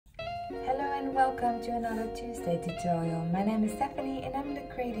and welcome to another Tuesday tutorial. My name is Stephanie and I'm the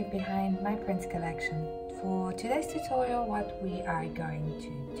creative behind my prints collection. For today's tutorial, what we are going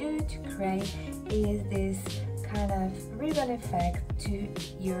to do to create is this kind of ribbon effect to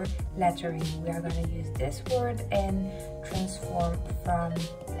your lettering. We are going to use this word and transform from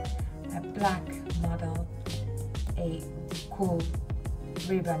a black model a cool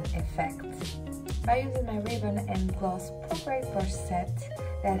ribbon effect by using my ribbon and gloss Procreate brush set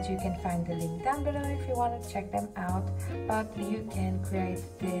that you can find the link down below if you want to check them out. But you can create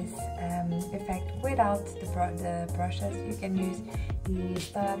this effect without the brushes. You can use the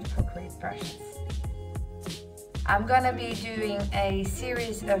standard Procreate brushes. I'm gonna be doing a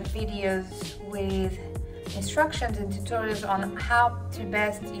series of videos with instructions and tutorials on how to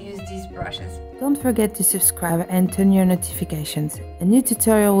best use these brushes. Don't forget to subscribe and turn your notifications. A new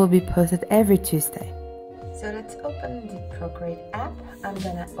tutorial will be posted every Tuesday. So let's open the Procreate app. I'm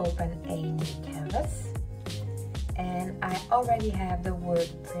gonna open a new canvas. And I already have the word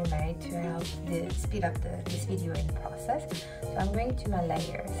pre-made to help speed up this video in process. So I'm going to my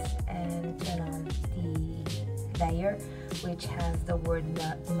layers and turn on the layer which has the word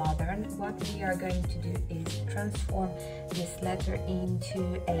modern. What we are going to do is transform this letter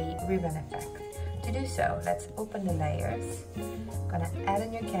into a ribbon effect. To do so, let's open the layers. I'm gonna add a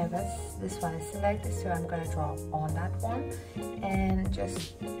new canvas. This one is selected, so I'm gonna draw on that one, and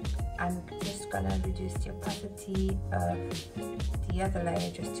I'm just gonna reduce the opacity of the other layer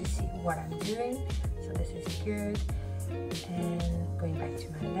just to see what I'm doing. So this is good. And going back to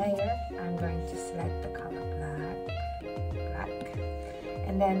my layer, I'm going to select the color black.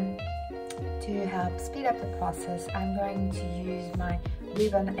 And then to help speed up the process, I'm going to use my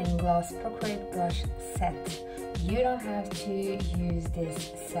ribbon and gloss Procreate brush set. You don't have to use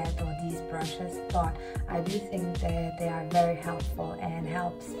this set or these brushes, but I do think that they are very helpful and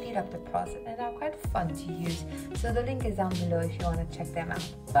help speed up the process and are quite fun to use. So the link is down below if you want to check them out.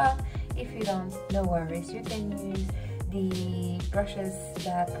 But if you don't, no worries, you can use the brushes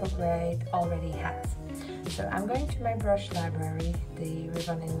that Procreate already has. So I'm going to my brush library, the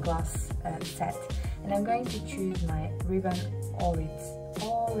ribbon and gloss set, and I'm going to choose my ribbon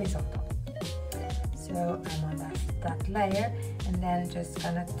horizontal. So I'm on that layer, and then just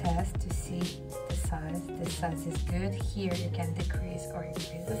gonna test to see the size. This size is good. Here you can decrease or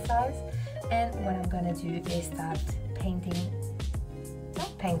increase the size. And what I'm gonna do is start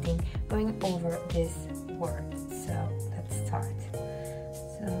going over this word. So let's start.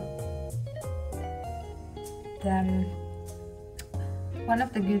 So one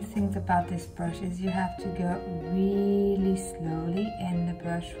of the good things about this brush is you have to go really slowly and the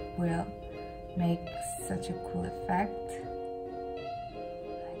brush will make such a cool effect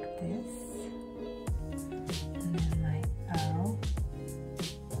like this. And then my O.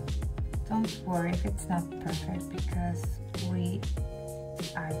 Don't worry if it's not perfect because we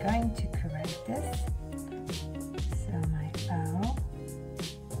are going to correct this. So my O.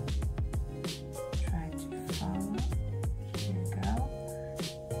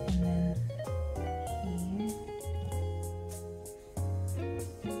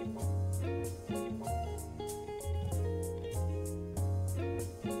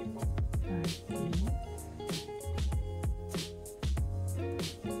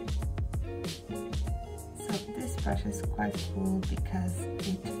 Brush is quite cool because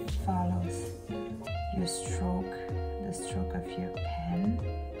it follows your stroke, the stroke of your pen.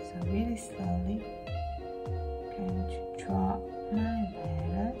 So really slowly, I'm going to draw my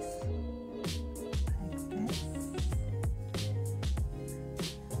letters like this,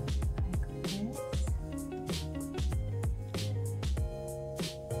 like this.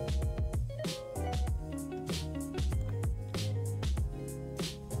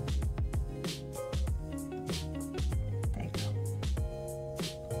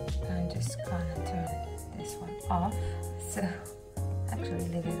 Off, so actually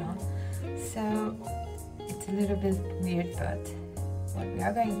leave it on. So it's a little bit weird, but what we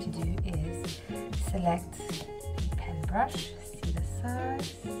are going to do is select the pen brush, see the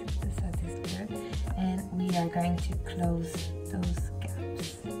size is good, and we are going to close those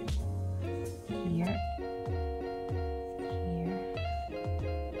gaps here,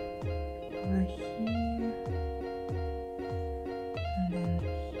 over here, and then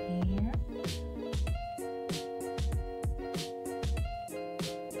here.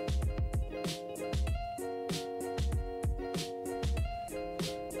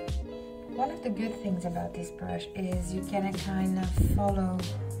 One of the good things about this brush is you can kind of follow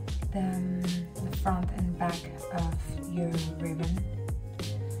the front and back of your ribbon.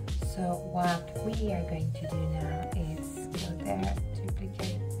 So what we are going to do now is go there,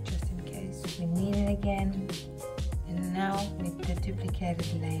 duplicate just in case again. And now with the duplicated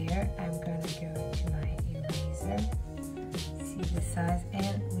layer, I'm going to go to my eraser, see the size,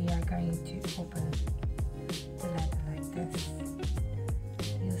 and we are going to open the letter like this.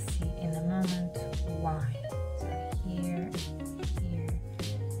 You'll see in a moment why. So here, here,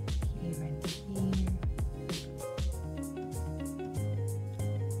 here, and here.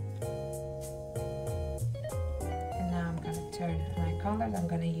 And now I'm going to turn my colors. I'm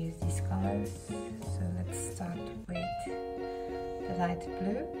going to use these colors. So let's start with the light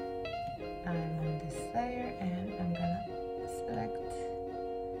blue. I'm on this layer and I'm going to select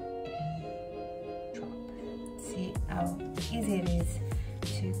and drop. See how easy it is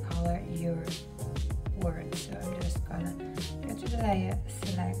to color your words. So I'm just gonna go to the layer,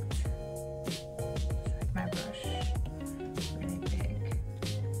 select my brush, really big.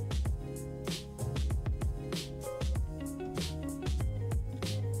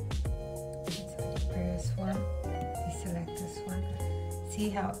 Inside the previous one, deselect this one. See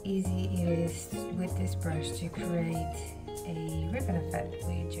how easy it is with this brush to create a ribbon effect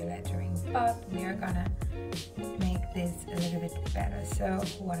with your lettering, but we are gonna make this a little bit better. So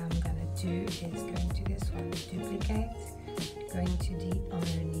what I'm gonna do is going to this one, duplicate, going to the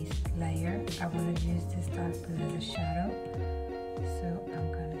underneath layer. I want to use this dark blue as a shadow, so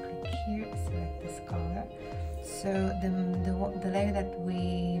I'm gonna click here, select this color. So the layer that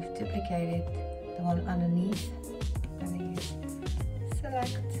we've duplicated, the one underneath, I'm gonna use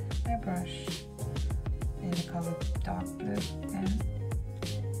select my brush in the color dark blue, and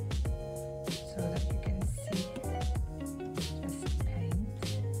so that you can see, just paint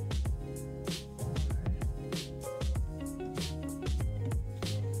over.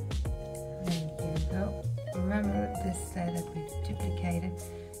 And then here we go. Remember this layer that we've duplicated,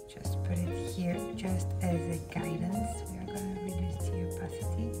 just put it here just as a guidance. We are going to reduce the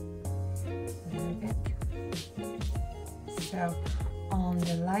opacity a little bit. So on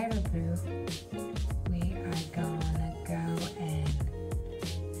the lighter blue, we are gonna go and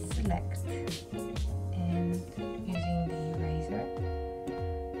select, and using the eraser,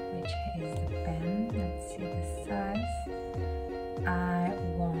 which is the pen, let's see the size. I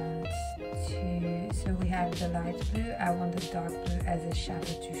want to, so we have the light blue, I want the dark blue as a shadow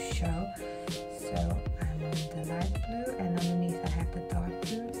to show. So I'm on the light blue, and underneath I have the dark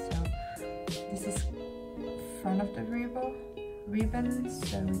blue. So this is front of the ribbon,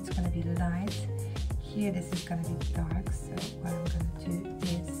 so it's going to be light. Here this is going to be dark, so what I'm going to do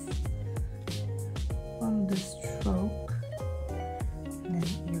is on the stroke and then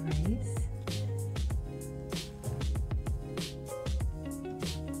erase.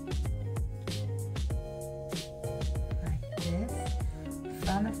 Like this.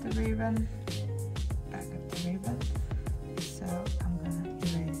 Front of the ribbon, back of the ribbon. So I'm going to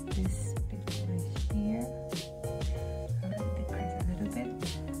erase this bit right here.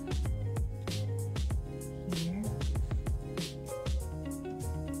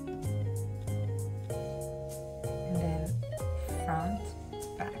 Front,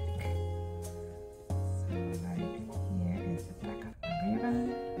 back. So right here is the back of the ribbon.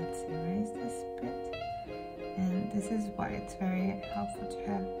 Let's erase this bit. And this is why it's very helpful to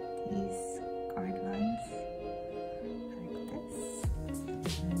have these guidelines like this.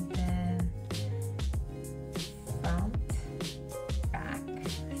 And then front, back.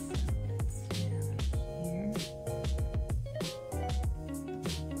 So let's do it over here.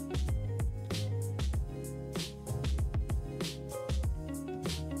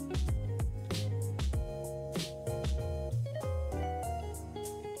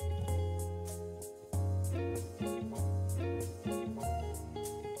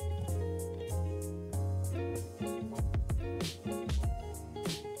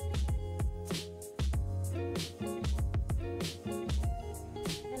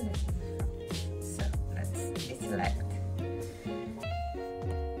 Select.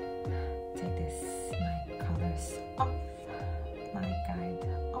 Take this, my colors off, my guide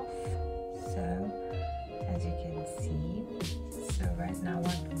off. So as you can see, so right now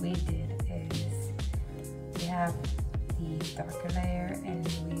what we did is we have the darker layer and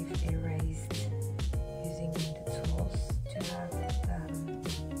we've erased using the tools to have the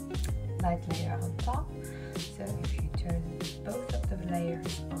light layer on top. So if you turn both of the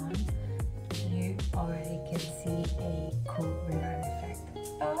layers on, you already can see a cool ribbon effect,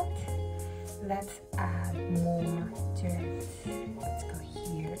 but let's add more to it. Let's go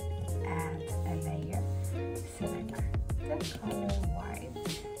here, add a layer, select the color white,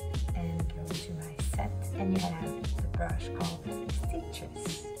 and go to my set, and you have the brush called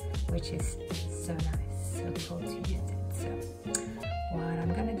Stitches, which is so nice, so cool to use it. So what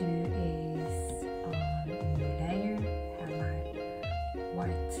I'm gonna do is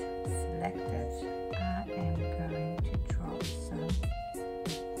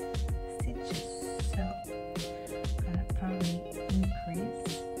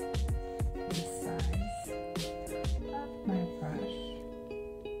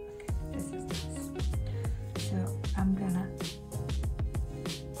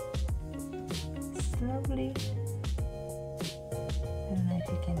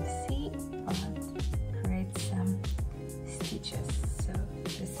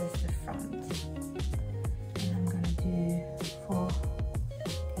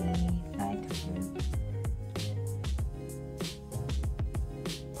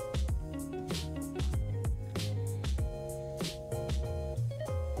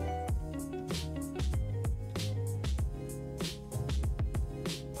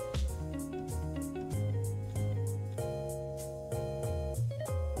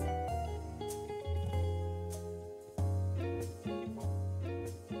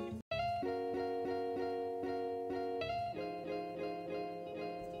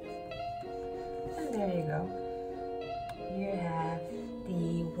and there you go. You have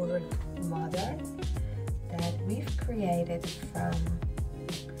the word mother that we've created from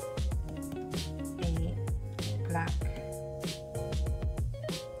a black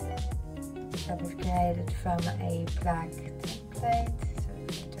template. So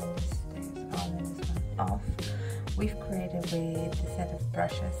if you turn this on and this one off, we've created with a set of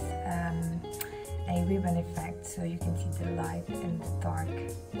brushes a ribbon effect, so you can see the light and the dark,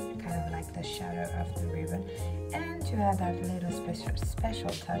 kind of like the shadow of the ribbon. And to add that little special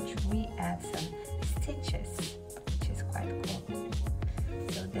touch, we add some stitches, which is quite cool.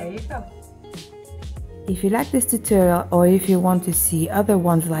 So there you go. If you like this tutorial, or if you want to see other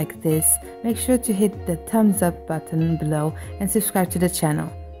ones like this, make sure to hit the thumbs up button below and subscribe to the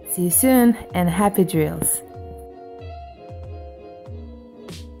channel. See you soon, and happy drills!